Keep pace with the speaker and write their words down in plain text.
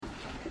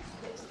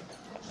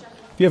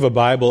you have a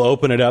Bible,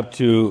 open it up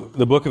to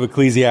the book of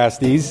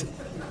Ecclesiastes.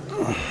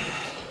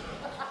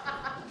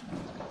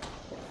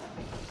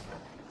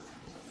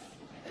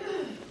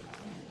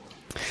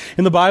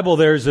 In the Bible,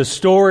 there's a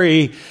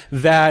story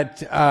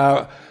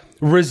that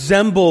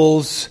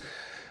resembles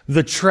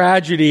the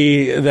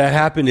tragedy that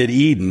happened at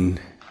Eden.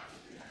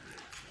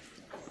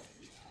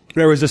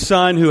 There was a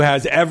son who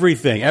has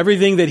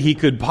everything that he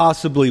could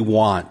possibly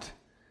want.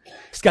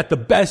 He's got the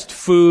best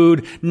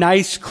food,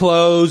 nice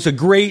clothes, a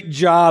great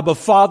job, a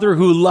father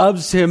who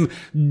loves him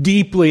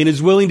deeply and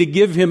is willing to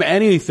give him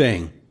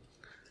anything.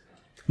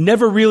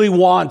 Never really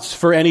wants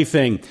for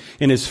anything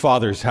in his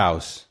father's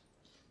house.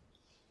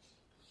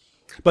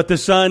 But the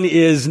son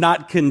is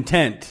not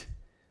content.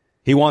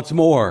 He wants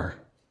more.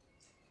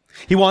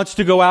 He wants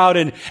to go out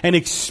and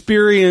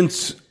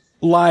experience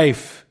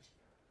life.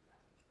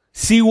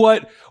 See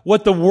what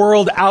the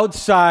world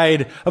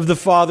outside of the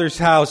father's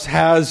house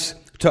has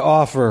to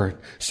offer.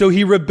 So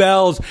he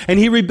rebels, and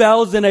he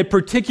rebels in a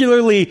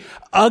particularly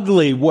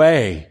ugly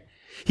way.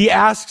 He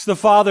asks the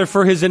father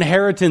for his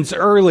inheritance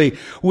early,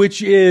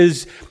 which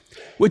is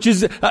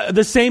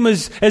the same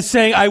as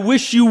saying, I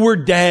wish you were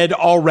dead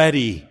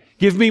already.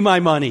 Give me my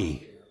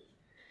money.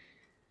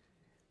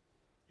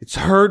 It's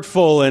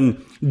hurtful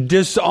and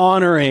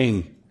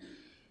dishonoring,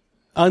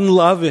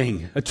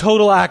 unloving, a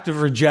total act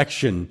of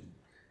rejection.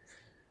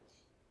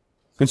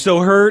 And so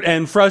hurt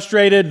and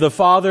frustrated, the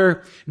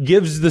father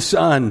gives the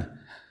son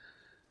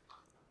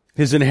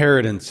his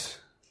inheritance.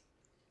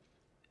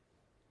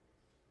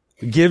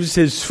 He gives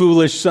his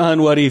foolish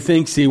son what he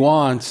thinks he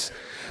wants.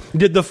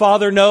 Did the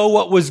father know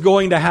what was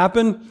going to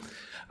happen?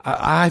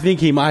 I think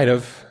he might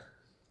have.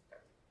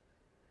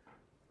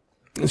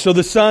 And so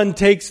the son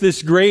takes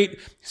this great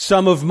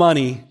sum of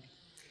money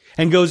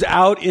and goes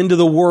out into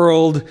the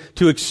world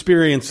to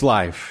experience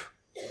life.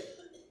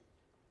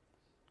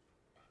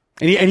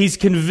 And he's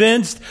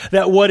convinced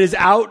that what is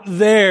out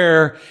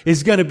there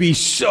is going to be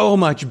so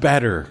much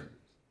better.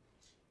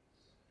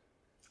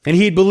 And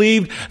he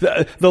believed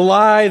the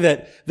lie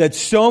that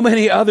so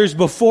many others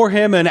before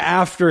him and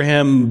after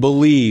him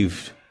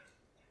believed.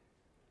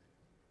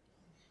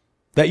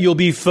 That you'll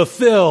be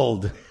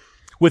fulfilled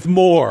with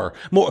more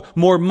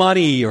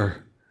money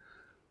or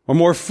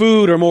more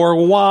food or more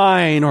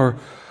wine or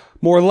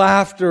more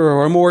laughter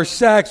or more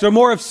sex or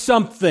more of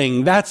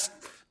something. That's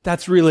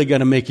really going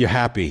to make you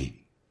happy.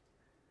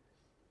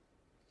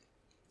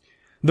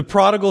 The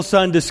prodigal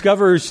son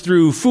discovers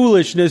through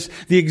foolishness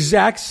the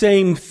exact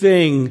same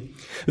thing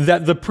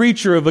that the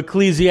preacher of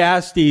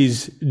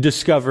Ecclesiastes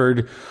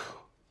discovered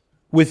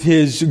with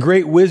his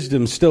great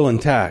wisdom still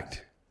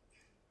intact.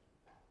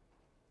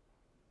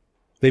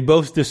 They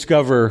both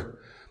discover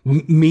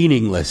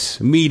meaningless.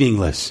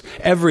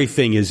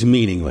 Everything is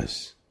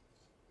meaningless.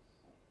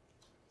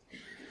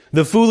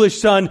 The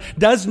foolish son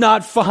does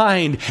not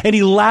find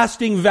any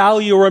lasting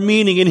value or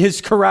meaning in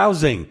his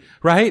carousing,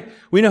 right?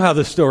 We know how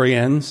the story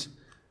ends.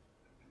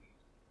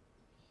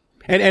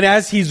 And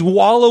as he's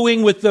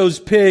wallowing with those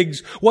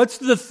pigs, what's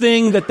the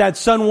thing that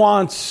son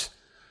wants?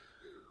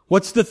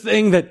 What's the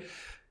thing that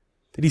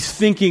he's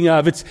thinking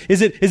of?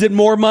 Is it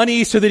more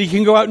money so that he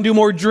can go out and do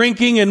more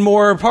drinking and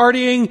more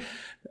partying?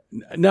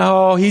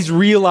 No, he's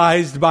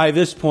realized by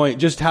this point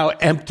just how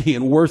empty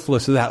and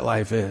worthless that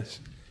life is.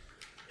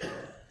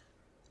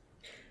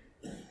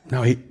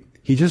 No,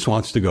 he just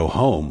wants to go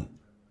home.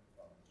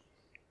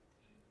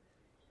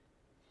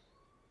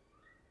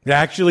 It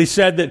actually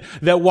said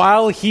that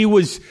while he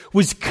was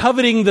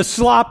coveting the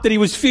slop that he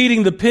was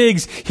feeding the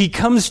pigs, he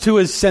comes to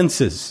his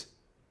senses.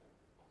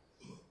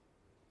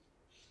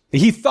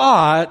 He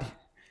thought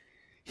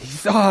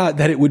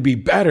that it would be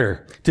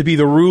better to be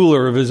the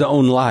ruler of his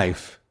own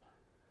life.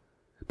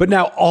 But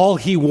now all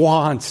he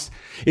wants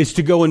is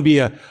to go and be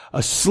a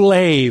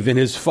slave in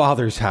his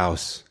father's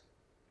house.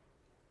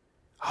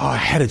 Oh, I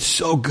had it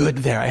so good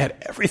there. I had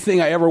everything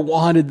I ever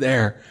wanted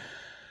there.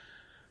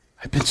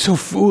 I've been so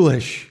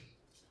foolish.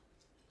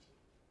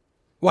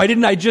 Why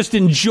didn't I just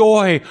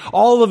enjoy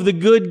all of the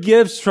good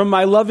gifts from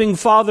my loving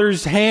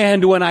father's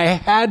hand when I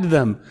had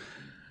them?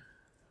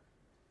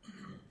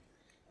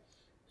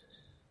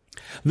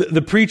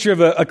 The preacher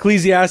of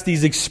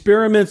Ecclesiastes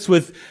experiments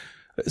with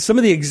some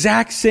of the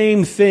exact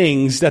same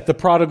things that the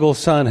prodigal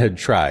son had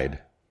tried.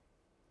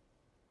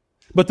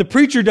 But the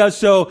preacher does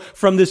so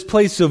from this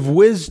place of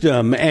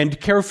wisdom and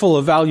careful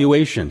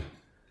evaluation.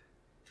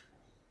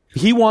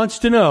 He wants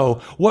to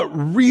know what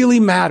really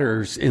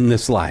matters in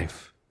this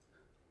life.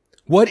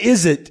 What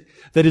is it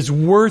that is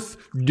worth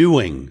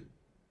doing?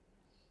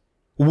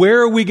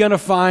 Where are we going to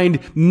find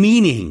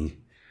meaning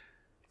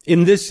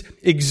in this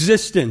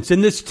existence, in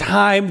this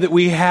time that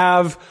we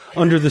have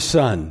under the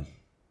sun?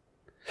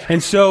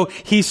 And so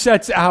he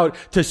sets out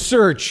to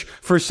search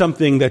for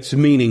something that's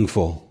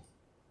meaningful.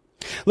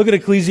 Look at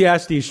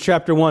Ecclesiastes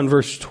chapter 1,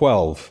 verse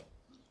 12.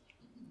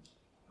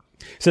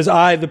 It says,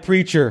 I, the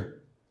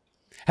preacher,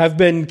 have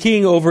been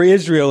king over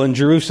Israel and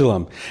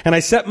Jerusalem, and I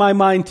set my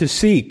mind to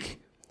seek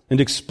and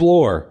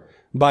explore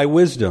by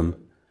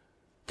wisdom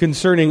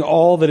concerning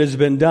all that has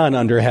been done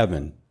under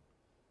heaven.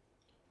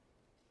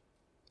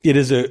 It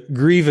is a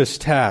grievous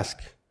task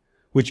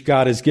which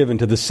God has given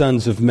to the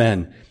sons of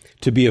men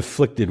to be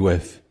afflicted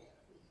with.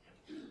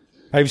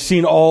 I've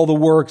seen all the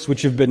works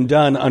which have been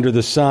done under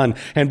the sun,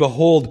 and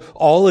behold,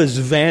 all is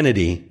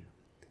vanity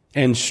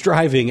and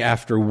striving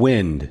after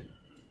wind.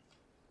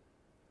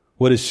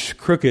 What is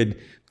crooked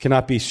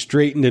cannot be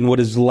straightened, and what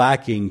is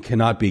lacking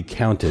cannot be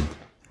counted.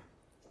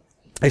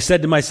 I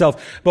said to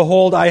myself,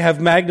 behold, I have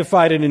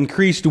magnified and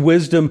increased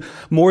wisdom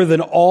more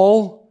than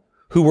all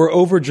who were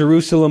over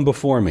Jerusalem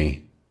before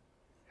me.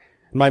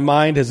 My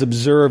mind has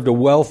observed a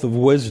wealth of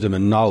wisdom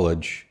and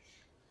knowledge.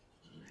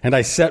 And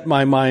I set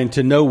my mind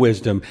to know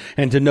wisdom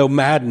and to know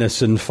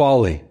madness and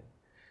folly.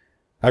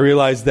 I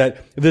realize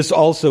that this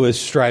also is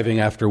striving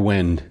after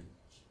wind.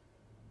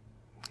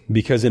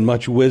 Because in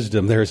much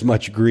wisdom there is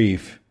much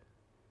grief,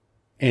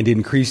 and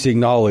increasing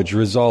knowledge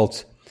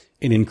results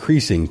in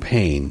increasing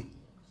pain.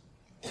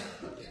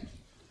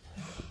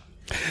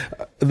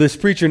 This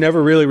preacher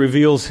never really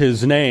reveals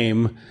his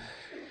name,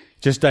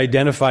 just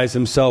identifies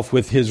himself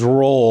with his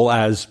role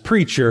as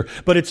preacher,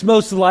 but it's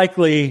most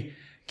likely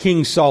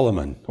King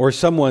Solomon, or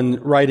someone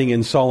writing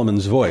in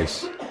Solomon's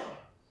voice.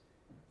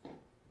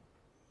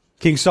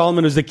 King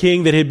Solomon was the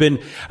king that had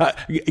been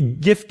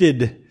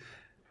gifted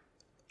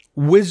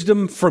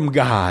wisdom from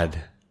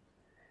God.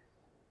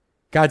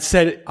 God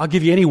said, I'll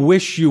give you any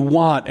wish you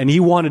want, and he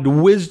wanted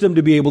wisdom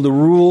to be able to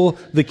rule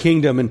the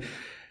kingdom.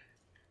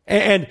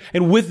 And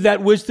with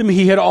that wisdom,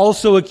 he had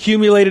also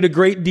accumulated a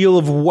great deal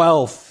of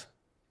wealth.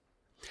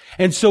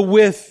 And so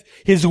with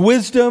his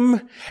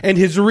wisdom and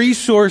his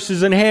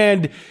resources in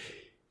hand,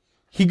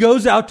 he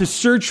goes out to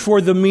search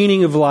for the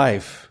meaning of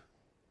life.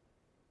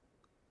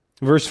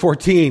 Verse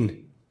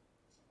 14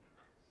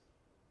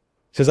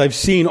 says, I've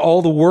seen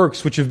all the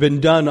works which have been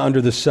done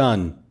under the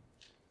sun.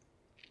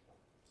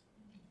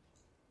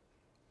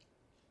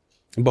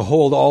 And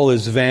behold, all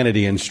is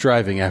vanity and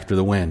striving after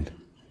the wind.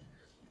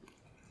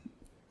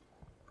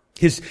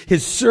 His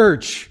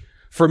search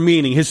for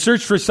meaning, his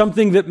search for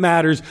something that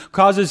matters,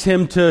 causes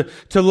him to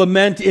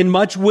lament, in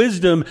much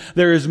wisdom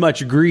there is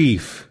much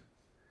grief,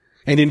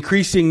 and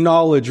increasing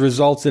knowledge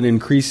results in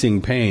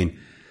increasing pain.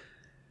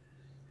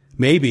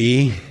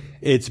 Maybe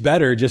it's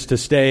better just to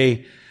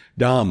stay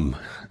dumb.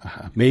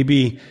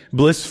 Maybe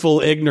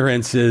blissful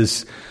ignorance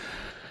is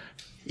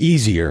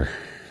easier.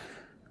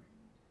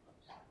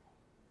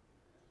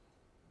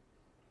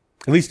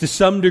 At least to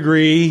some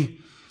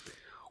degree,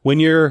 when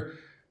you're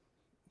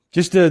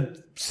just a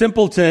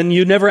simpleton,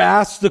 you never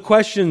ask the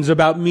questions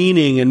about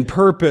meaning and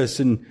purpose,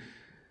 and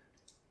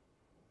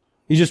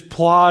you just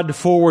plod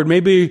forward.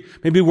 Maybe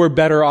we're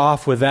better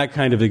off with that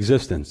kind of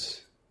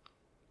existence.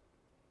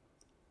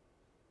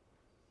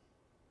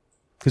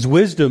 Because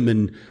wisdom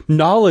and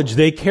knowledge,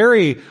 they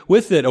carry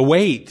with it a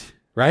weight,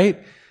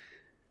 right?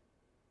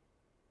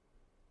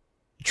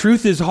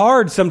 Truth is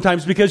hard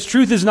sometimes because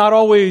truth is not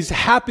always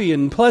happy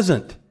and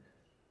pleasant.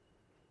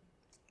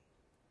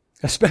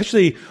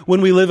 Especially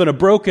when we live in a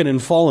broken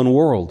and fallen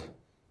world.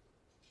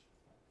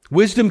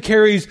 Wisdom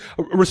carries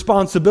a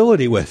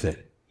responsibility with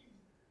it.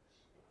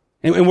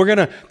 And we're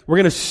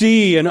gonna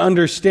see and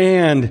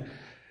understand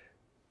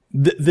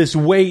this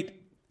weight,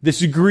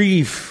 this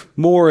grief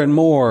more and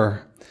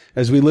more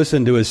as we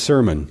listen to his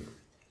sermon.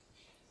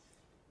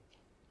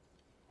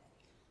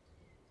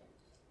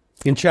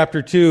 In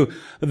chapter 2,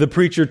 the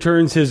preacher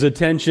turns his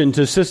attention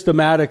to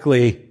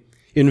systematically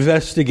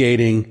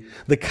investigating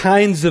the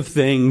kinds of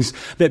things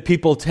that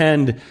people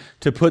tend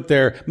to put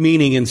their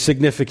meaning and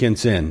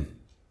significance in.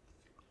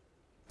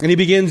 And he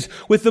begins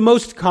with the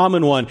most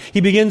common one.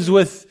 He begins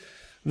with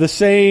the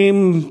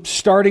same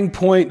starting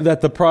point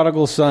that the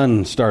prodigal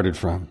son started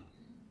from.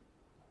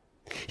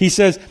 He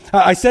says,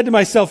 I said to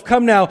myself,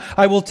 come now,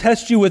 I will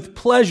test you with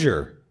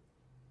pleasure.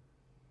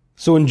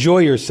 So enjoy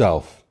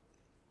yourself.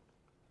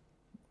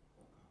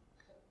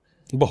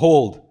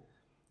 Behold,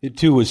 it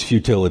too was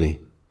futility.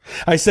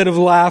 I said of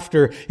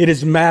laughter, it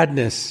is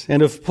madness,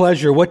 and of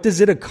pleasure, what does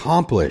it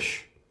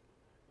accomplish?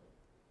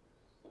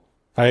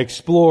 I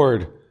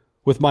explored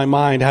with my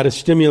mind how to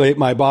stimulate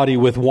my body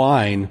with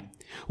wine,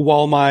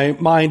 while my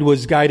mind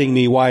was guiding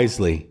me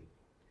wisely.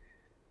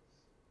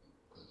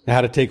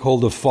 How to take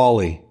hold of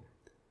folly,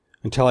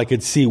 until I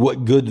could see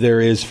what good there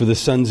is for the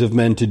sons of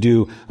men to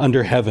do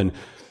under heaven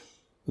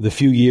the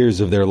few years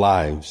of their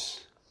lives.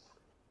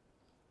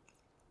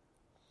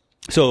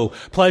 So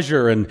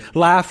pleasure and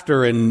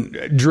laughter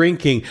and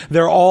drinking,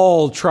 they're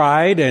all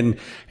tried and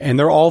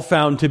they're all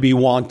found to be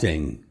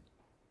wanting.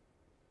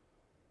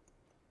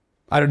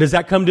 Does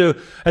that come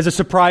as a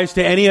surprise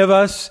to any of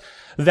us?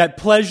 That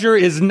pleasure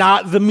is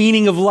not the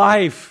meaning of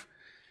life.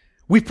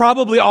 We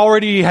probably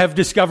already have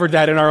discovered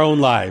that in our own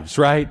lives,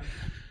 right?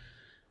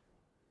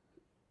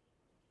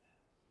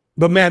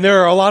 But man,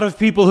 there are a lot of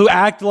people who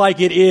act like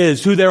it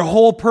is, who their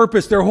whole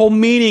purpose, their whole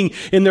meaning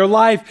in their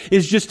life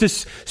is just to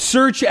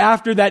search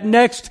after that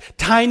next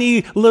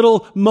tiny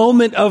little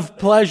moment of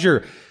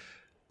pleasure.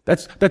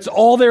 That's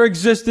all their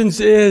existence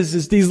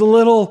is these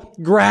little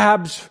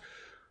grabs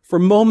for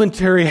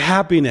momentary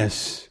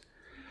happiness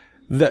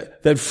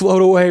that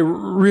float away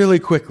really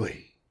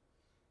quickly.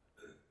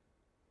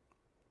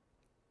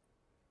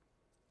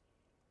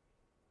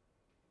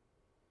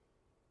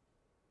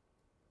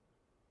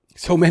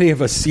 So many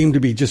of us seem to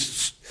be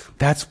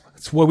that's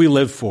what we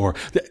live for.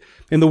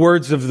 In the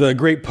words of the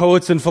great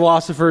poets and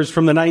philosophers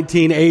from the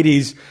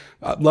 1980s,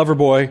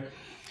 Loverboy,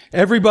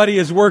 everybody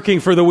is working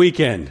for the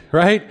weekend,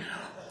 right?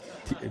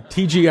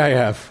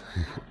 TGIF.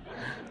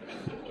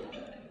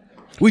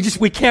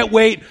 We can't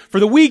wait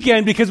for the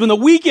weekend, because when the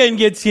weekend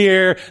gets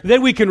here,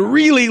 then we can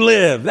really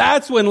live.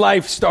 That's when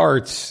life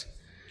starts.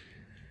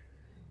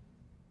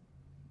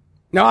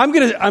 Now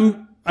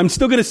I'm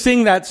still gonna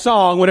sing that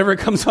song whenever it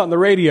comes on the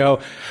radio,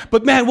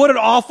 but man, what an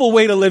awful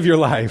way to live your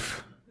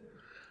life.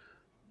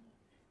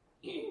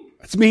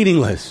 It's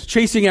meaningless,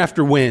 chasing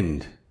after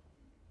wind.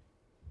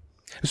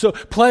 So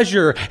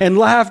pleasure and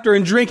laughter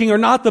and drinking are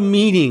not the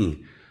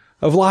meaning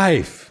of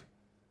life.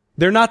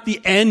 They're not the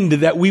end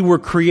that we were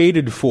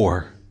created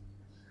for.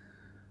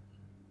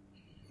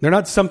 They're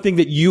not something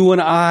that you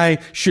and I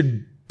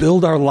should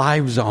build our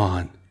lives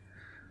on.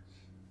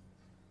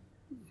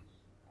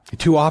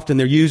 Too often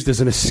they're used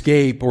as an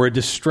escape or a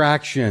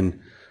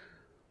distraction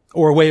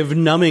or a way of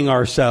numbing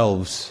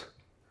ourselves.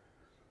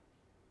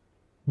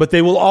 But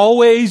they will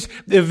always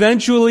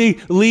eventually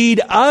lead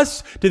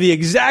us to the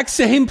exact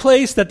same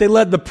place that they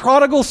led the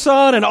prodigal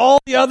son and all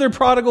the other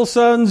prodigal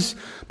sons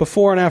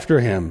before and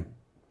after him.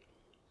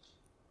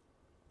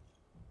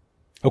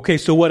 Okay,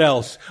 so what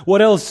else?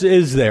 What else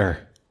is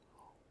there?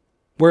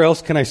 Where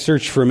else can I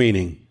search for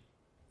meaning?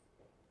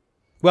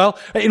 Well,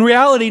 in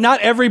reality, not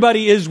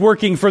everybody is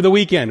working for the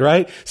weekend,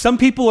 right? Some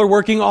people are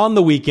working on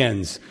the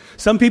weekends.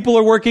 Some people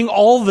are working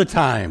all the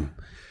time.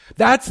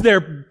 That's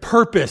their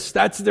purpose.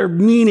 That's their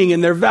meaning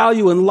and their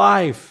value in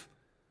life.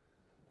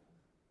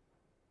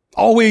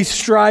 Always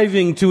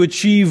striving to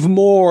achieve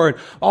more,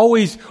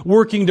 always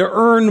working to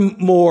earn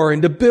more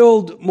and to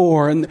build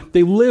more, and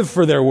they live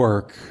for their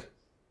work.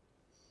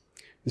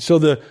 So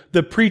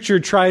the preacher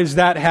tries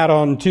that hat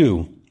on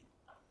too.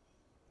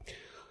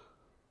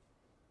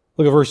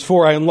 Look at verse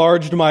 4. I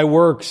enlarged my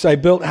works. I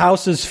built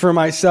houses for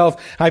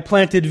myself. I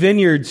planted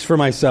vineyards for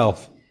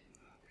myself.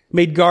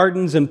 Made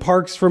gardens and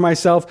parks for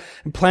myself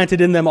and planted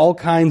in them all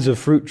kinds of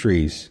fruit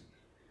trees.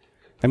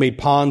 I made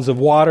ponds of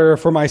water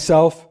for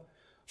myself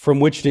from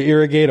which to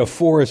irrigate a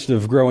forest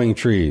of growing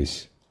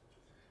trees.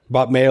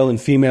 Bought male and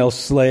female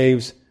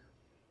slaves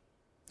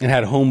and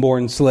had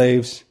homeborn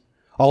slaves.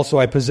 Also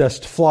I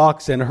possessed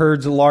flocks and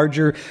herds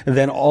larger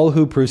than all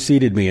who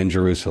preceded me in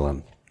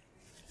Jerusalem.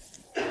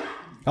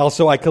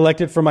 Also I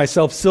collected for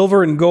myself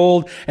silver and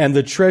gold and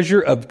the treasure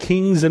of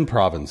kings and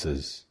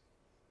provinces.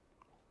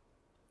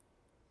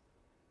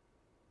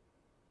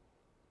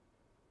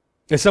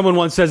 As someone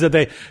once says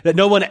that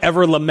no one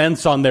ever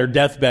laments on their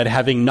deathbed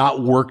having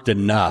not worked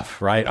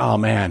enough, right? Oh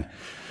man,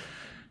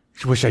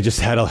 I wish I just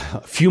had a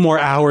few more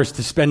hours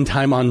to spend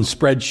time on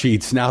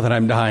spreadsheets now that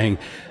I'm dying.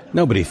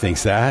 Nobody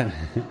thinks that.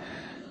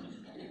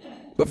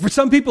 But for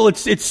some people,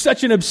 it's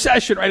such an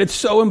obsession, right? It's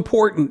so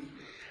important.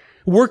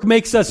 Work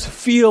makes us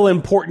feel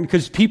important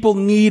because people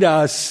need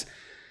us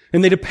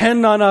and they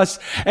depend on us,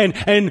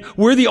 and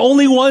we're the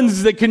only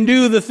ones that can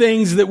do the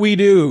things that we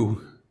do.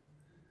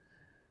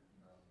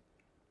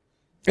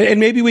 And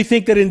maybe we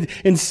think that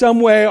in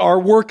some way our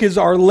work is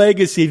our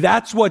legacy.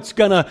 That's what's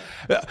gonna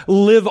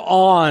live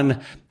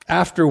on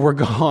after we're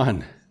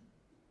gone.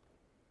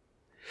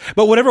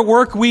 But whatever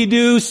work we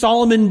do,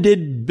 Solomon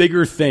did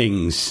bigger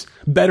things,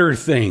 better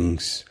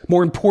things,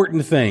 more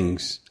important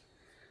things.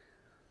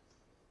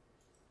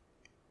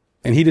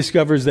 And he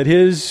discovers that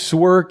his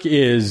work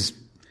is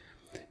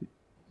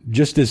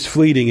just as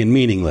fleeting and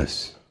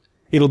meaningless.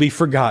 It'll be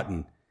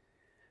forgotten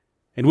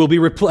and will be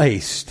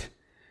replaced.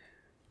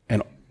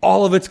 And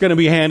all of it's going to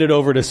be handed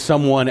over to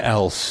someone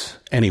else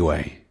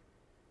anyway.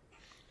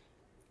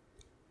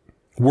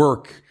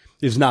 Work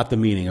is not the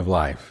meaning of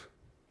life.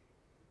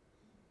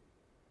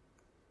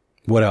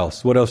 What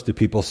else? What else do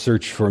people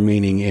search for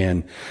meaning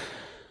in?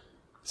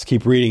 Let's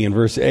keep reading in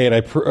verse 8. I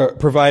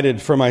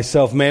provided for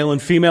myself male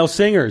and female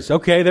singers.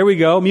 Okay, there we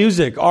go.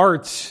 Music,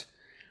 arts.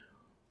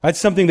 That's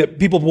something that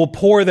people will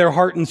pour their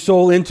heart and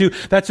soul into.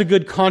 That's a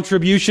good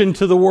contribution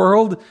to the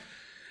world.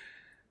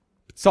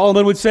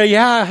 Solomon would say,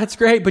 yeah, that's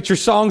great, but your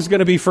song's going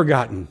to be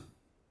forgotten.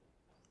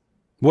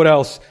 What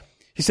else?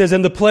 He says,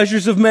 and the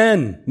pleasures of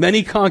men,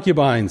 many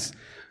concubines.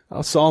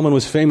 Oh, Solomon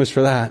was famous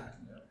for that.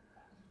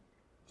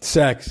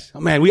 Sex. Oh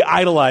man, we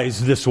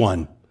idolize this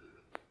one.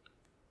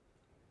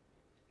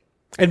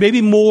 And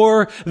maybe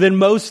more than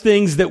most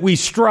things that we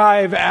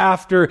strive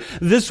after,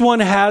 this one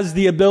has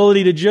the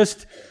ability to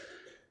just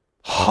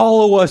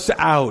hollow us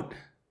out,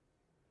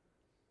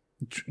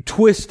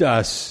 twist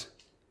us.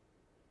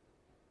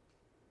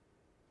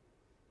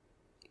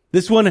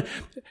 This one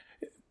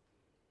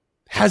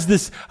has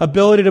this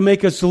ability to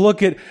make us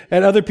look at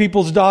other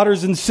people's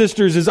daughters and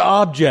sisters as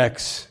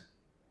objects.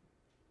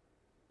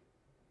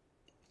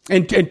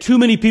 And too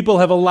many people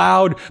have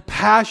allowed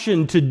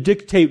passion to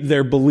dictate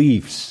their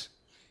beliefs.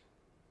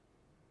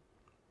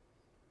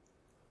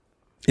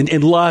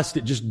 And lust,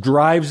 it just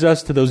drives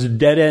us to those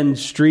dead-end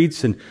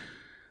streets and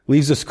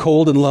leaves us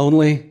cold and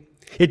lonely.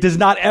 It does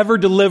not ever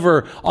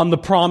deliver on the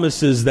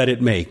promises that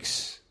it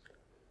makes.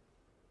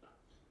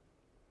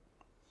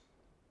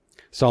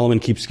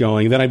 Solomon keeps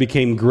going. Then I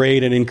became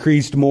great and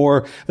increased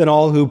more than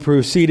all who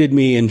preceded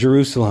me in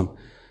Jerusalem.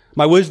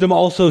 My wisdom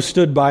also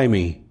stood by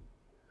me.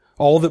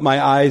 All that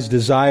my eyes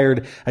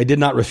desired, I did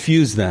not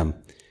refuse them.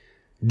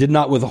 Did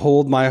not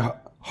withhold my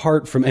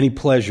heart from any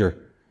pleasure.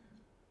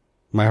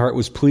 My heart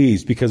was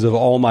pleased because of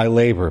all my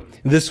labor.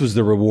 This was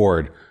the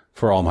reward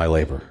for all my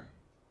labor.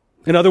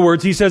 In other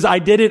words, he says, I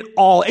did it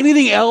all.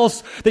 Anything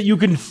else that you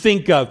can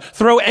think of.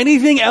 Throw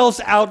anything else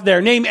out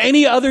there. Name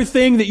any other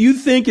thing that you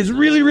think is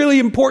really, really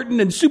important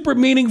and super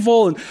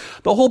meaningful and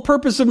the whole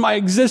purpose of my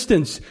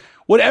existence.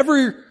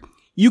 Whatever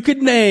you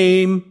could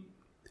name,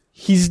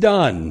 he's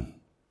done.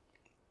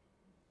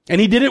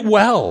 And he did it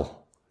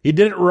well. He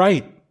did it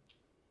right.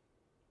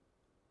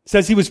 It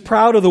says he was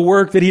proud of the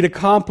work that he'd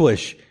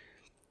accomplished.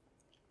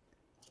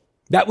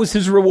 That was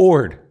his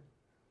reward.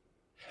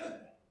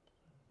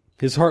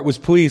 His heart was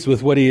pleased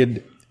with what he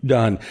had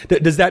done.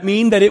 Does that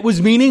mean that it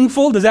was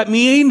meaningful? Does that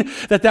mean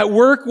that that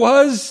work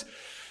was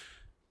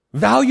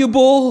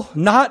valuable,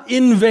 not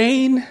in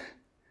vain?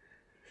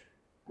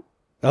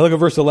 Now look at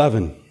verse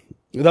 11.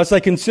 Thus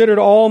I considered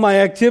all my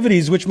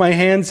activities which my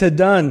hands had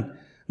done,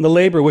 and the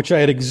labor which I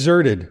had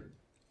exerted.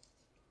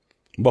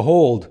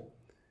 Behold,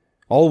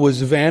 all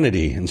was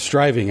vanity and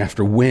striving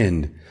after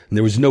wind, and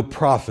there was no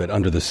profit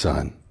under the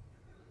sun.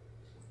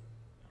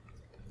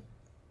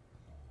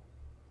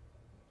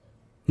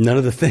 None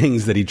of the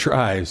things that he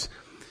tries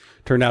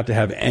turn out to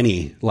have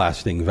any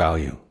lasting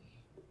value.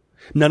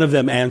 None of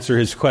them answer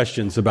his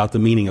questions about the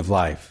meaning of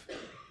life.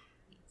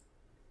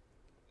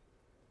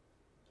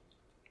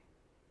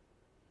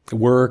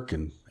 Work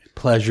and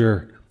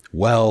pleasure,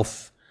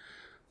 wealth,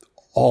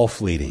 all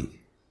fleeting.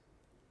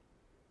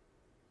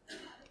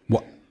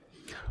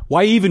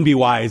 Why even be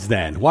wise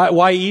then?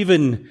 Why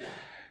even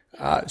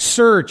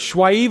search?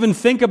 Why even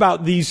think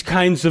about these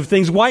kinds of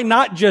things? Why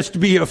not just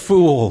be a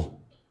fool?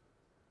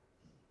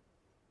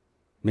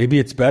 Maybe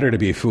it's better to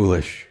be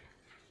foolish.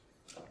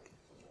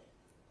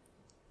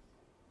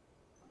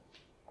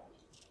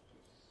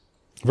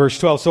 Verse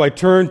 12, so I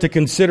turned to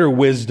consider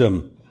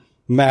wisdom,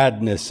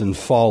 madness, and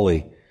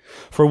folly.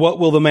 For what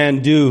will the man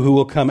do who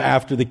will come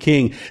after the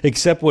king,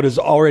 except what has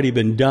already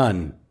been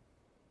done?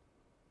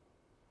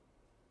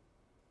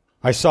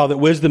 I saw that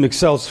wisdom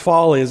excels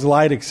folly as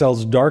light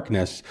excels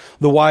darkness.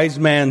 The wise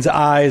man's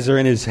eyes are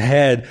in his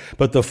head,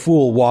 but the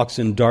fool walks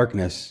in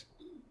darkness.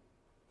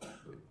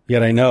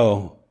 Yet I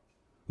know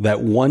that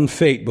one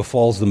fate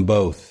befalls them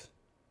both.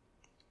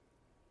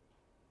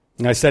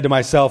 And I said to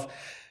myself,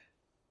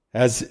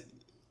 as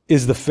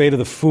is the fate of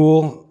the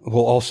fool,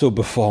 will also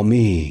befall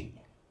me.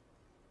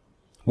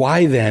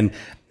 Why then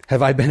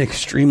have I been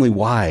extremely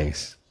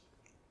wise?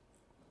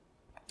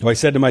 So I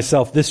said to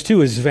myself, this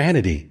too is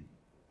vanity.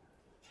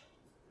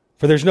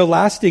 For there's no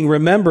lasting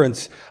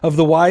remembrance of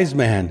the wise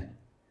man,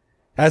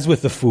 as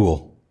with the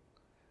fool.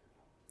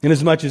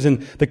 Inasmuch as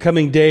in the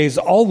coming days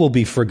all will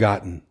be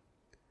forgotten.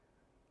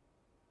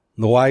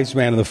 The wise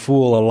man and the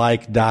fool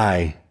alike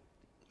die.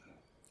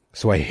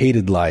 So I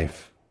hated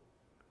life.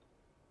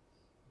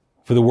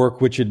 For the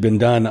work which had been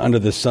done under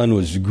the sun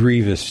was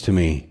grievous to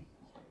me,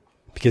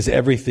 because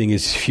everything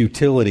is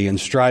futility and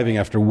striving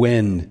after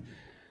wind.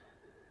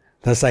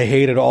 Thus I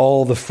hated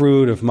all the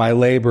fruit of my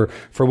labor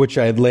for which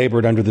I had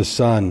labored under the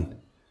sun.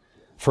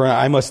 For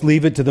I must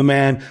leave it to the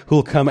man who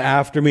will come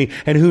after me,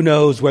 and who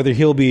knows whether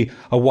he'll be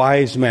a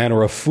wise man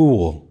or a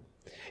fool.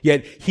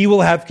 Yet he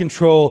will have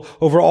control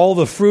over all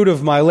the fruit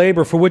of my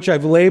labor for which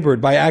I've labored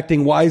by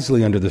acting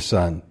wisely under the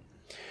sun.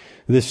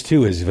 This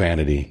too is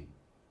vanity.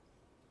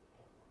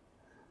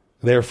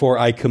 Therefore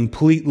I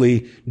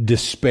completely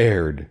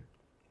despaired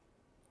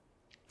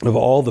of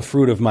all the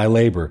fruit of my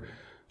labor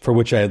for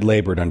which I had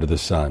labored under the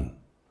sun.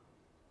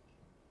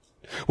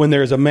 When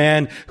there is a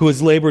man who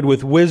has labored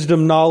with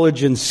wisdom,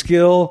 knowledge, and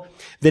skill,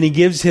 then he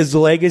gives his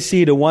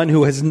legacy to one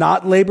who has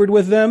not labored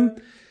with them.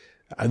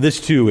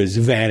 This too is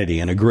vanity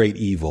and a great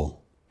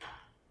evil.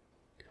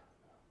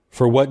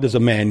 For what does a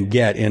man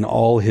get in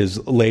all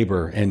his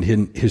labor and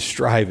in his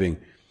striving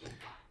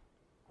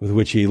with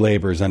which he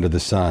labors under the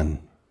sun?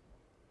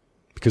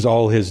 Because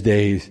all his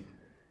days,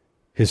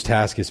 his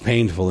task is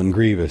painful and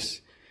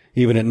grievous.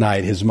 Even at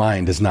night, his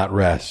mind does not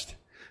rest.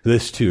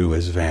 This too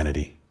is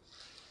vanity.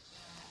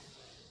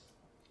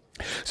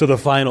 So the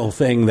final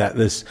thing that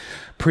this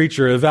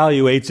preacher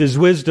evaluates is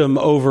wisdom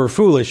over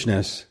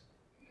foolishness.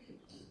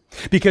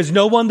 Because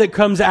no one that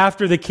comes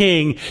after the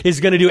king is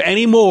going to do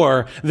any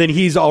more than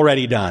he's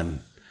already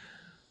done.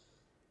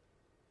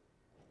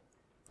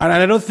 And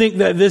I don't think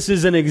that this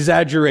is an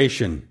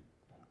exaggeration.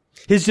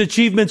 His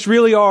achievements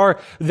really are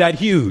that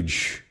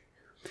huge.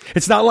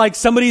 It's not like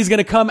somebody's going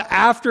to come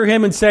after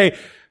him and say,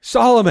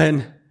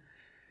 Solomon,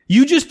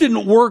 you just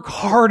didn't work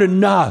hard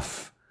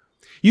enough.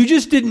 You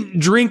just didn't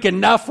drink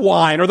enough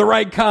wine or the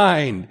right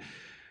kind.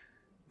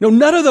 No,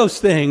 none of those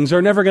things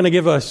are never going to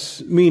give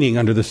us meaning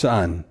under the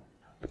sun.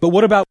 But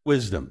what about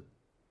wisdom?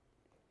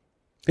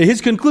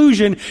 His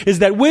conclusion is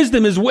that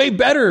wisdom is way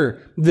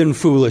better than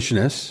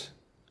foolishness.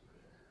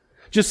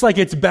 Just like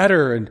it's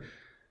better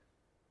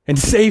and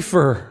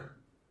safer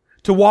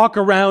to walk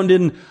around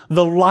in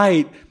the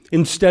light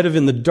instead of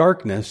in the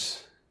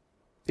darkness.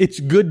 It's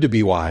good to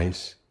be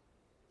wise.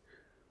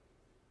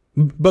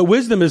 But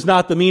wisdom is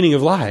not the meaning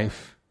of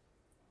life.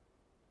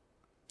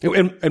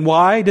 And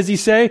why does he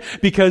say?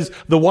 Because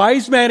the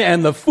wise man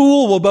and the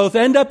fool will both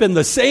end up in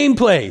the same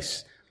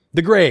place,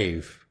 the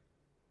grave.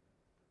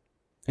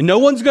 And no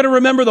one's going to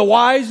remember the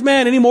wise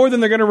man any more than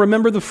they're going to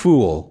remember the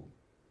fool.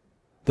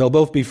 They'll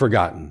both be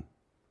forgotten.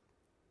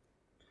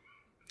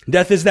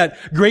 Death is that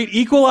great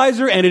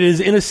equalizer, and it is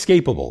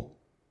inescapable.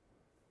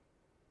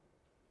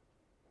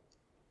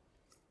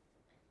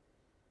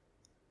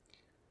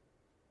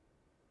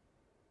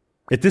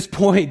 At this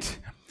point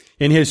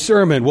in his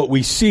sermon, what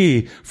we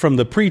see from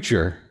the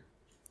preacher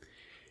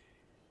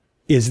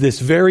is this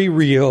very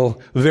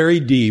real, very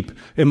deep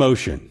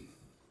emotion.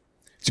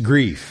 It's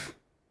grief.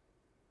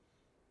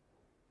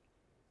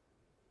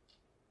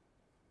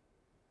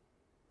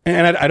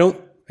 And I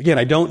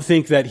don't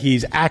think that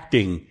he's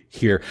acting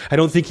here. I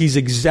don't think he's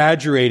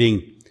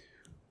exaggerating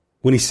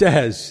when he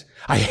says,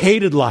 I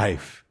hated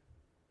life.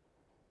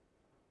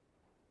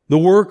 The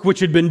work which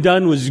had been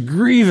done was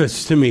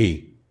grievous to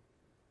me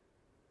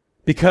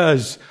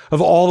because of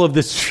all of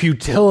this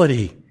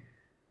futility.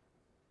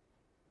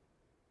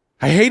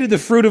 I hated the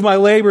fruit of my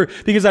labor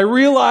because I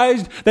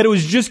realized that it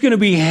was just going to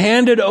be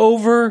handed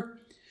over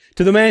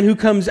to the man who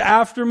comes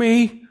after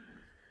me.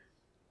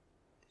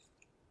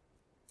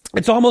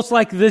 It's almost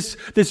like this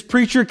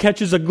preacher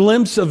catches a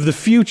glimpse of the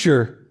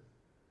future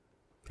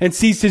and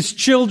sees his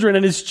children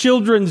and his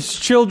children's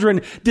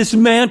children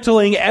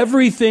dismantling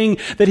everything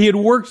that he had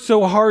worked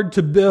so hard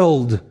to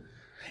build.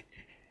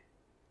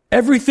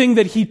 Everything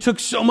that he took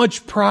so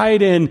much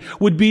pride in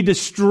would be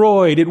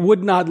destroyed. It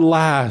would not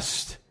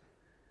last.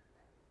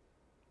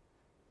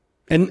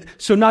 And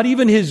so not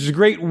even his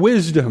great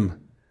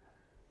wisdom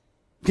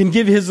can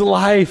give his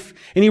life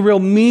any real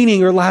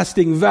meaning or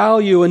lasting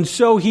value. And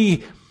so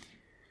he,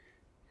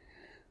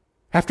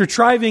 after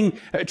trying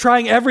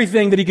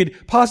everything that he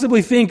could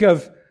possibly think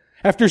of,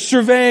 after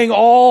surveying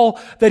all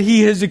that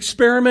he has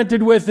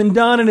experimented with and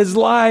done in his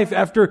life,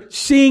 after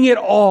seeing it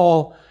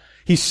all,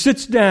 he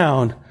sits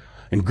down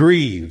and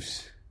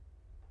grieves.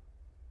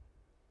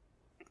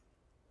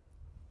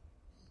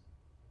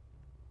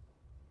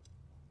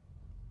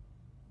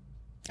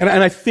 And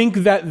I think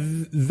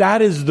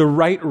that is the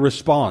right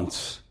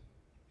response.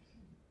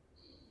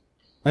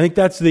 I think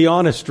that's the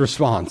honest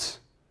response.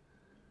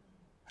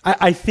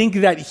 I think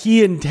that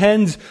he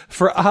intends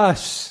for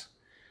us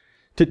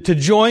to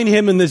join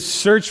him in this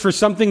search for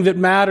something that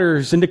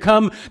matters and to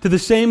come to the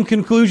same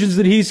conclusions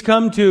that he's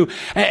come to,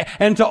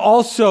 and to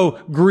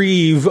also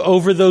grieve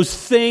over those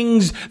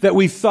things that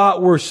we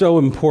thought were so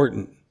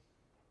important.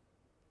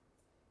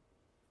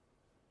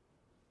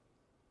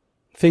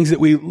 Things that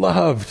we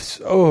loved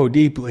so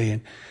deeply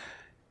and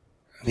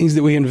things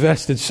that we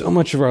invested so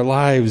much of our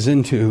lives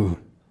into.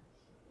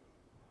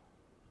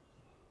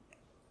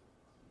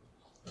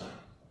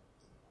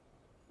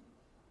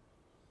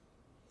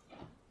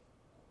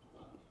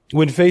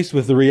 When faced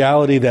with the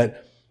reality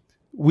that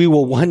we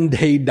will one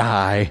day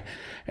die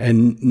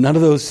and none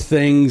of those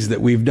things that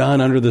we've done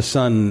under the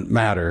sun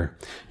matter,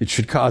 it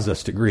should cause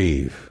us to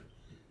grieve.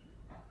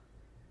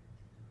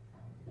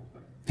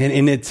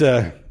 And it's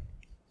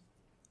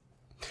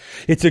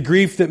a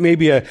grief that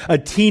maybe a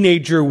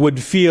teenager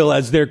would feel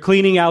as they're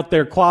cleaning out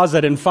their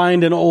closet and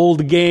find an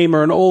old game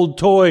or an old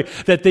toy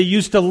that they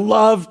used to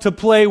love to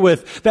play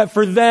with. That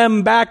for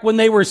them, back when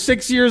they were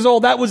 6 years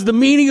old, that was the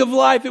meaning of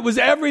life. It was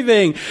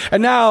everything.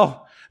 And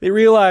now they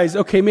realize,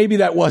 okay, maybe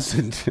that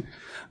wasn't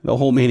the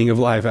whole meaning of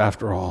life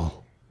after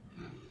all.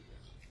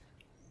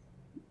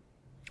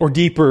 Or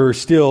deeper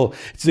still,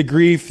 it's a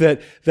grief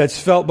that's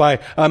felt by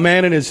a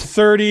man in his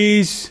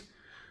 30s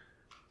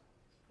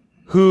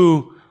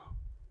who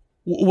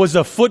was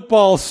a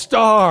football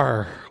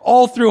star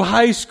all through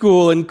high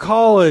school and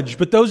college,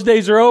 but those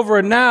days are over,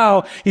 and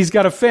now he's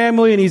got a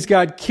family and he's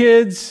got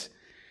kids.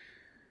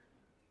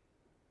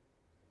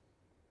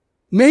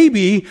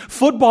 Maybe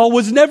football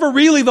was never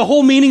really the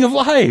whole meaning of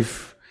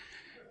life,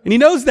 and he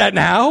knows that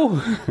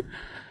now.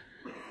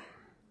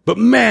 But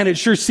man, it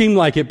sure seemed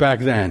like it back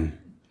then.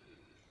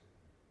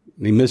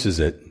 And he misses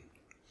it.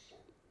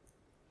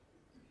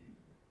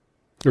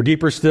 Or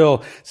deeper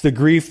still, it's the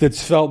grief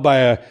that's felt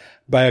by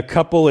a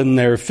couple in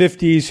their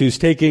 50s who's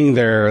taking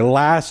their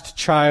last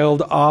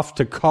child off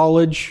to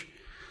college.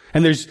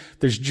 And there's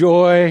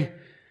joy,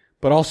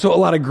 but also a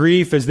lot of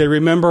grief as they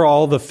remember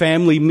all the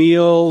family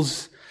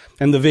meals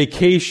and the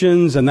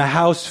vacations and the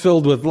house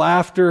filled with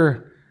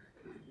laughter.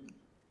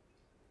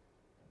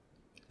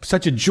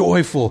 Such a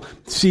joyful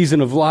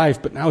season of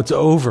life, but now it's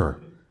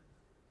over.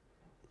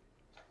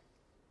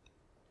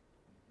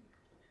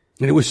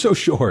 And it was so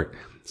short,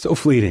 so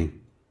fleeting.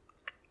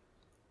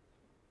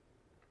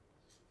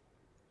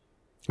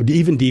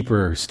 Even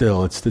deeper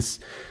still, it's this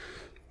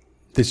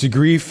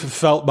grief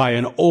felt by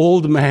an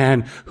old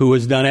man who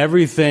has done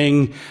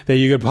everything that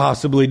you could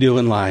possibly do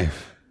in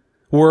life.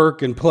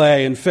 Work and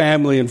play and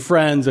family and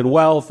friends and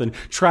wealth and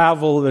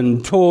travel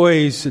and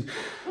toys. And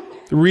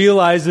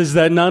realizes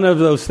that none of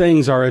those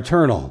things are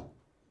eternal.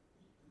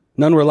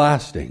 None were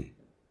lasting.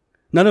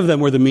 None of them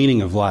were the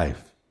meaning of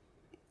life.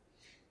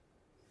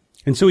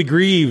 And so he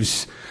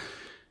grieves,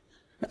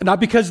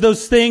 not because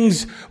those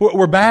things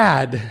were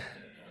bad,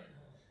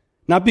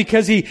 not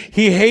because he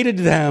hated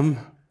them,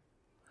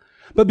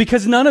 but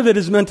because none of it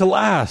is meant to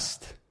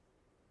last.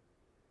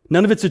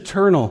 None of it's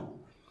eternal.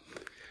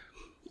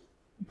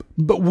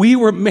 But we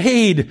were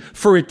made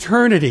for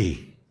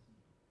eternity.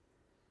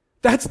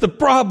 That's the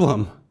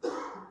problem.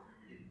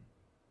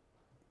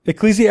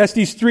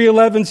 Ecclesiastes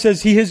 3:11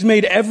 says, He has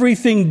made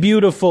everything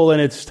beautiful in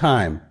its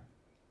time.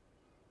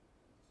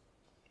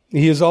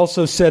 He has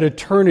also set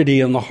eternity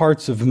in the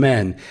hearts of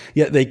men,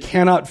 yet they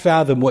cannot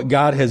fathom what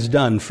God has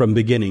done from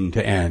beginning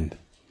to end.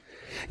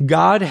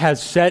 God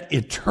has set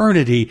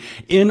eternity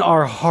in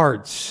our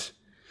hearts.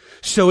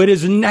 So it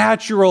is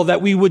natural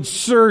that we would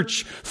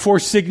search for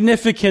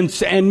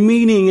significance and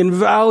meaning and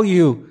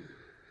value.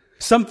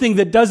 Something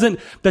that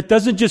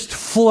doesn't just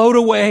float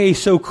away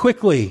so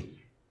quickly.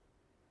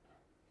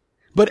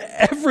 But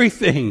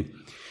everything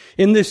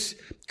in this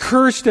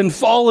cursed and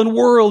fallen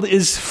world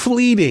is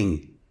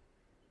fleeting.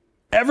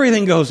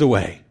 Everything goes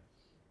away.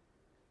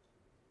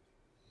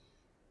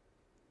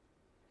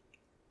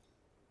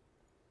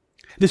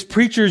 This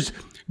preacher's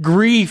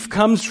grief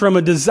comes from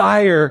a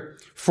desire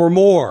for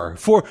more,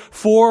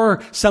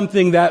 for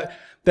something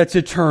that's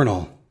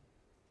eternal.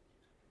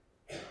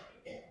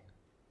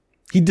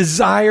 He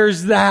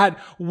desires that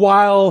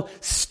while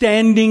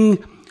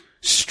standing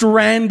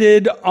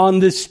stranded on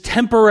this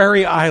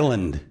temporary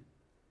island.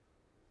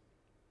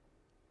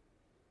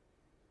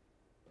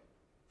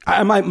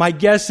 My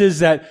guess is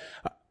that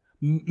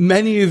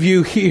many of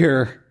you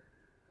here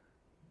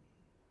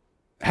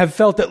have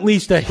felt at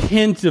least a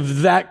hint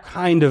of that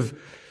kind of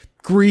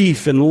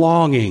grief and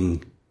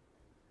longing.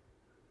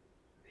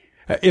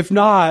 If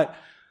not,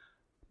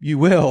 you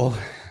will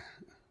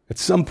at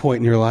some point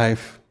in your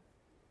life.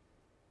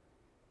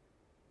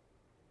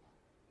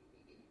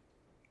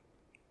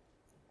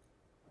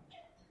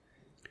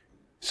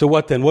 So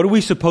what then? What are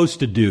we supposed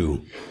to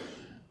do?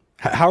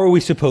 How are we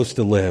supposed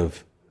to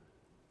live?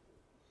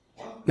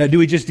 Now, do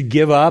we just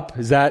give up?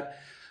 Is that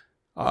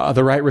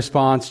the right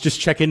response? Just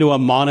check into a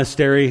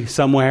monastery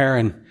somewhere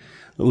and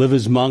live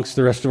as monks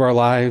the rest of our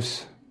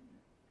lives?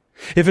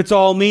 If it's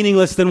all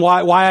meaningless, then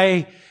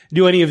why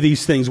do any of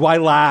these things? Why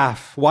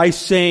laugh? Why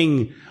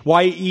sing?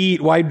 Why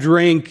eat? Why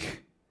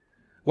drink?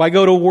 Why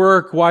go to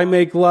work? Why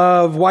make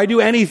love? Why do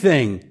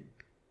anything?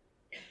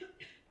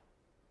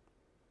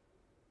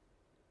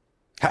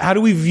 How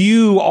do we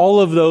view all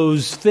of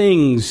those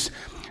things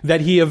that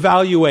he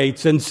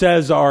evaluates and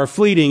says are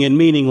fleeting and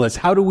meaningless?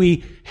 How do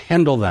we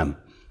handle them?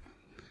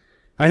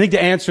 I think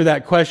to answer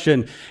that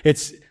question,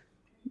 it's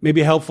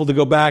maybe helpful to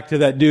go back to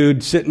that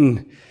dude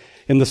sitting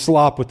in the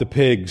slop with the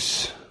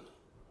pigs.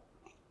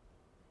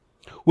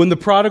 When the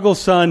prodigal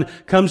son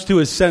comes to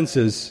his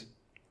senses,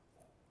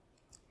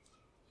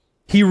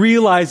 he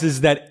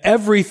realizes that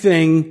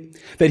everything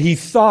that he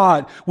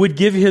thought would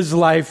give his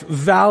life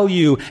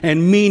value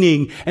and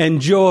meaning and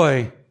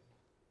joy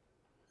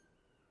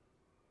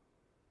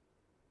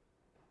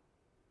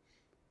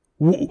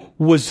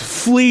was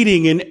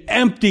fleeting and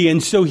empty,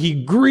 and so he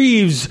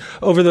grieves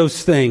over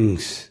those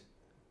things.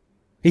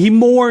 He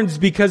mourns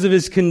because of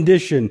his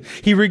condition.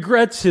 He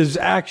regrets his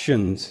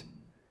actions.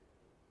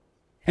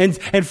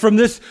 And from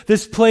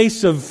this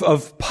place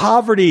of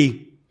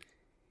poverty,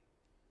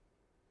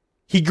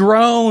 he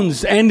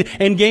groans and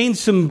gains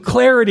some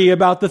clarity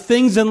about the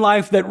things in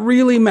life that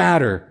really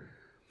matter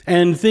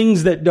and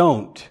things that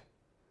don't.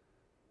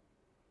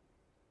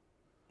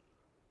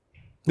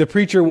 The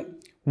preacher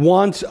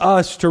wants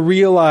us to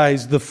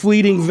realize the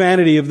fleeting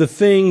vanity of the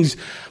things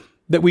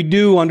that we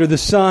do under the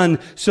sun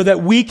so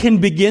that we can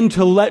begin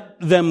to let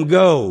them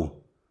go.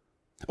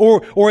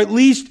 Or at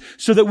least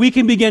so that we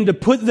can begin to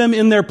put them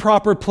in their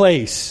proper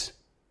place.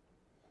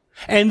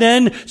 And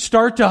then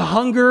start to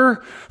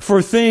hunger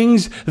for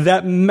things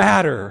that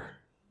matter.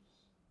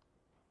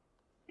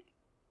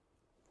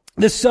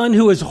 The son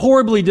who has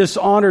horribly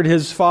dishonored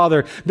his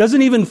father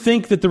doesn't even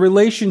think that the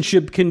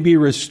relationship can be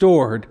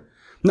restored.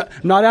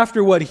 Not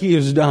after what he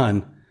has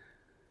done.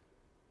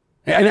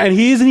 And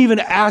he isn't even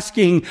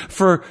asking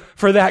for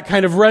that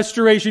kind of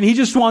restoration. He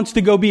just wants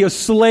to go be a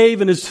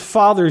slave in his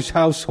father's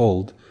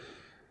household.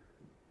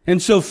 And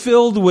so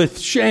filled with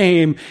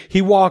shame,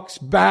 he walks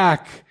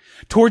back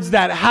towards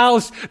that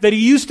house that he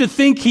used to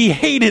think he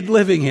hated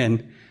living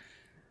in.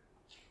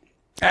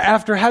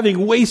 After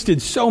having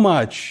wasted so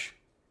much.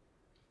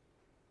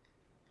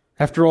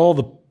 After all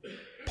the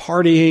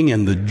partying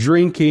and the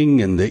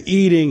drinking and the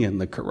eating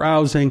and the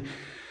carousing.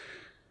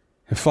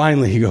 And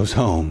finally he goes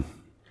home.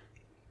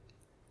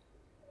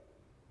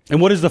 And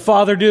what does the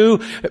father do?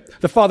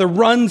 The father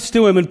runs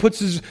to him and puts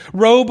his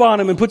robe on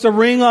him and puts a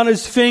ring on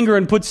his finger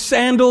and puts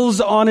sandals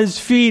on his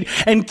feet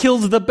and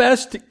kills the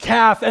best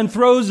calf and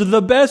throws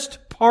the best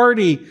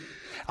party.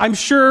 I'm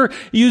sure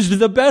used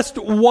the best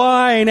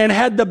wine and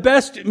had the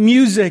best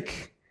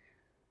music.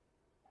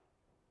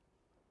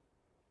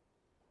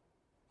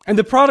 And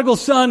the prodigal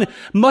son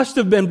must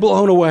have been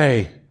blown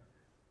away.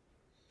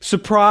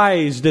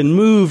 surprised and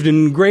moved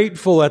and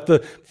grateful at the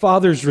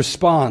Father's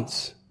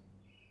response.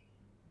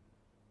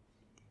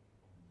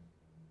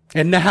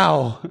 And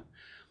now,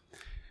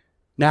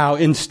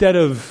 instead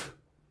of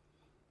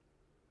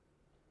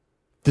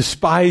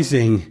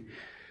despising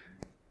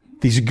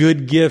these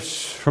good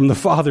gifts from the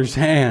Father's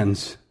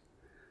hands,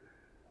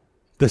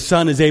 the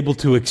Son is able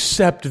to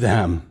accept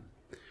them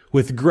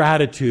with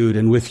gratitude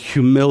and with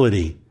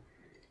humility.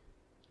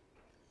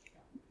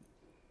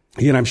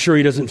 Again, I'm sure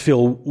he doesn't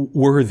feel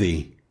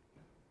worthy.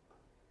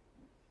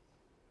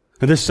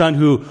 And this son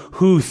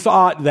who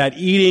thought that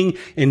eating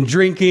and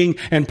drinking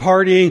and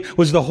partying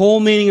was the whole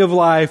meaning of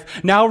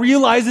life now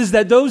realizes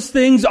that those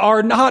things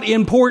are not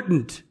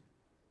important.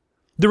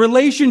 The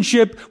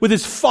relationship with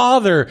his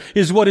Father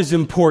is what is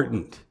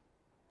important.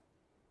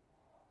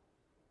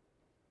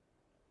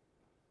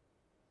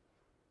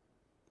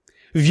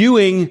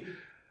 Viewing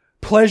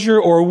pleasure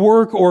or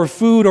work or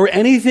food or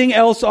anything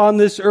else on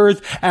this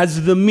earth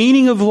as the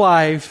meaning of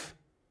life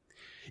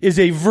is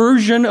a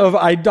version of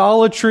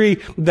idolatry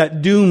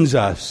that dooms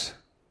us.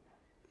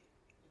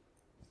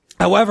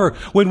 However,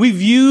 when we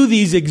view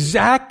these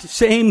exact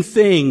same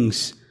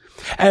things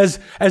as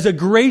a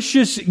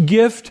gracious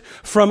gift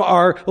from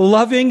our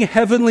loving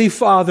Heavenly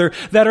Father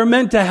that are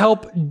meant to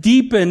help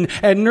deepen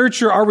and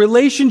nurture our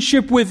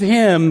relationship with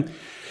Him,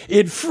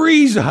 it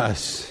frees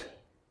us.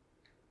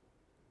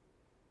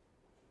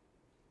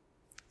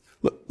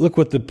 Look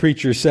what the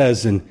preacher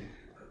says in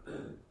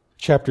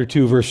chapter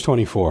 2, verse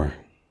 24.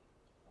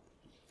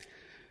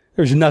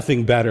 There's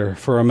nothing better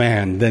for a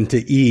man than to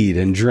eat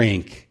and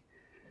drink,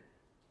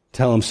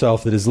 tell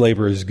himself that his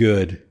labor is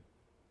good.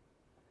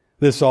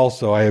 This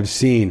also I have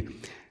seen,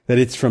 that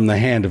it's from the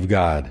hand of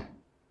God.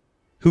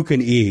 Who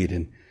can eat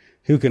and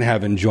who can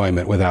have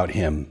enjoyment without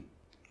Him?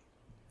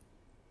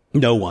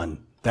 No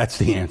one. That's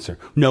the answer.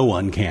 No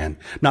one can.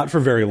 Not for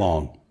very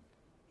long.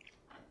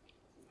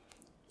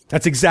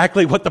 That's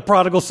exactly what the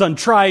prodigal son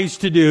tries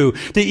to do,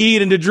 to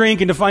eat and to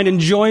drink and to find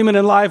enjoyment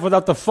in life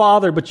without the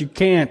Father, but you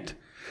can't.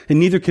 And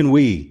neither can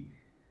we.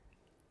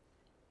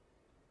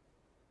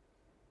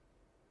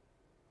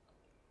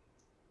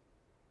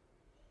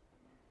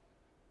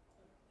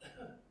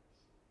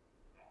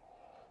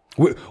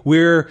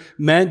 We're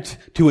meant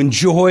to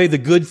enjoy the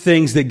good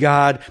things that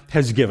God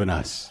has given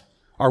us.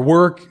 Our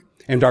work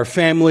and our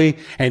family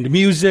and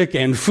music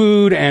and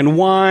food and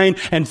wine,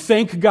 and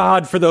thank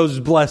God for those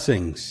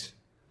blessings.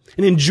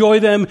 And enjoy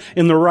them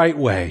in the right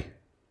way.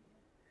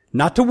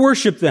 Not to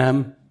worship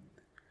them.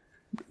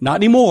 Not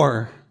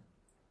anymore.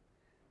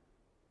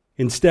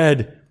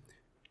 Instead,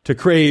 to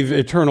crave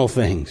eternal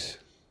things.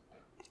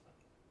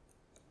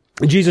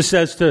 Jesus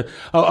says to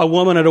a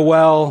woman at a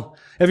well,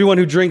 everyone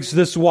who drinks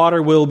this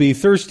water will be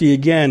thirsty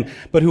again,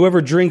 but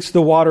whoever drinks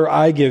the water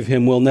I give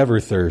him will never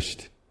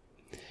thirst.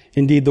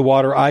 Indeed, the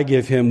water I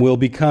give him will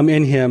become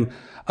in him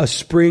a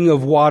spring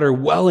of water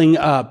welling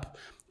up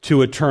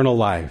to eternal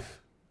life.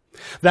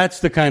 That's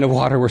the kind of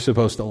water we're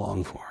supposed to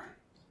long for.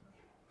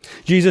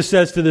 Jesus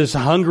says to this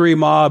hungry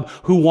mob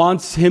who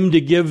wants him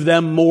to give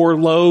them more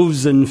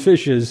loaves and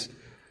fishes,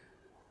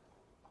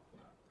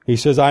 he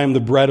says, I am the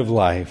bread of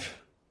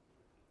life.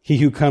 He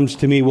who comes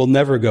to me will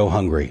never go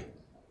hungry.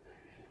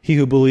 He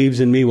who believes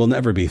in me will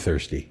never be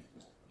thirsty.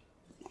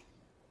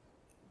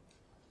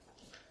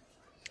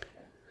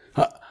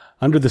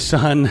 Under the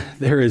sun,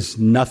 there is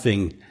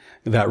nothing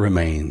that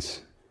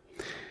remains.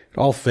 It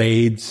all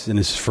fades and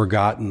is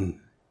forgotten.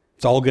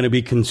 It's all going to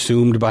be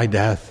consumed by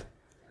death.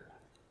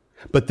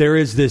 But there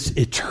is this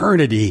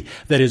eternity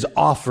that is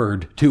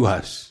offered to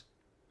us.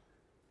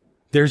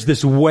 There's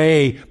this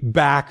way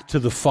back to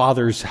the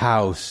Father's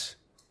house.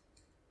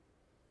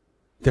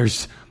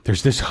 There's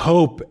this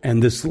hope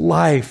and this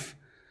life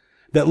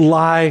that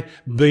lie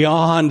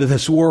beyond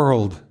this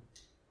world.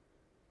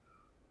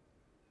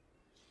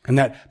 And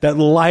that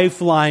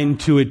lifeline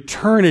to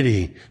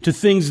eternity, to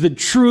things that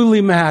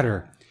truly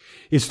matter,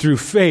 is through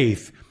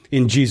faith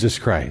in Jesus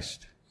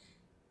Christ.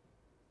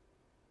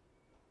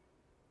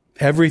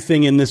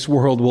 Everything in this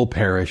world will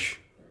perish.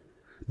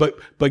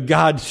 But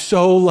God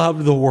so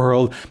loved the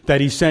world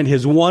that He sent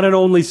His one and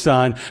only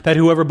Son, that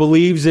whoever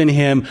believes in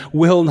Him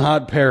will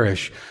not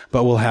perish,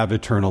 but will have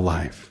eternal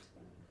life.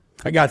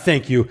 God,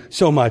 thank you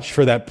so much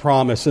for that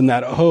promise and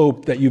that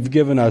hope that you've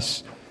given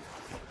us.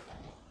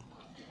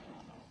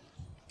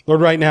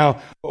 Lord, right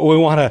now, we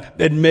want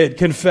to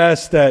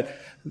confess that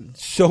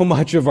so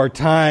much of our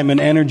time and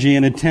energy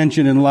and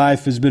attention in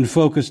life has been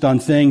focused on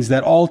things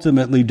that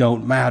ultimately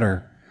don't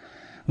matter,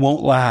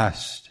 won't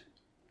last.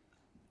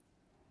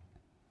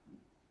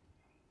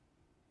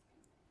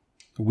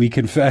 We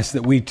confess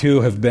that we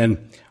too have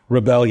been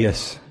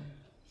rebellious,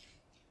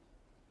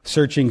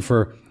 searching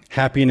for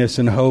happiness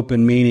and hope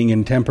and meaning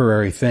in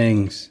temporary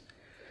things.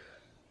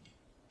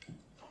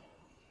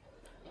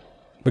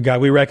 But God,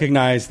 we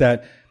recognize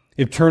that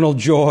eternal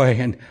joy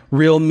and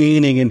real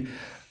meaning and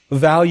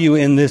value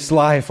in this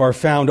life are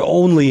found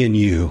only in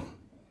you.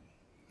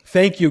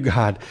 Thank you,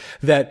 God,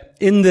 that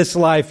in this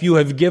life you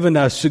have given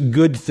us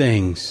good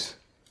things,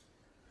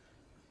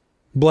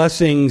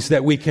 blessings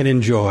that we can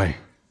enjoy.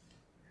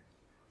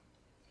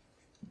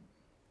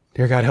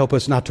 Dear God, help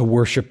us not to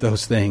worship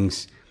those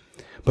things,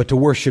 but to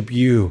worship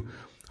you,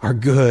 our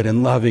good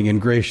and loving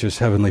and gracious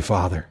Heavenly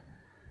Father.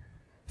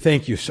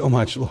 Thank you so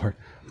much, Lord,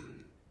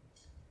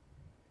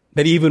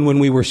 that even when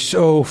we were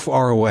so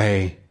far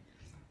away,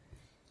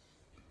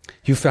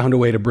 you found a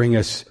way to bring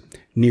us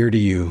near to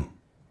you.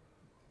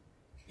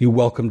 You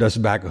welcomed us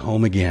back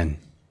home again.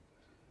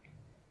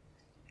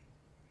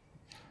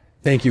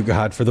 Thank you,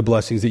 God, for the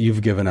blessings that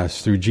you've given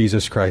us through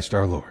Jesus Christ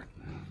our Lord.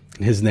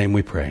 In his name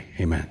we pray.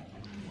 Amen.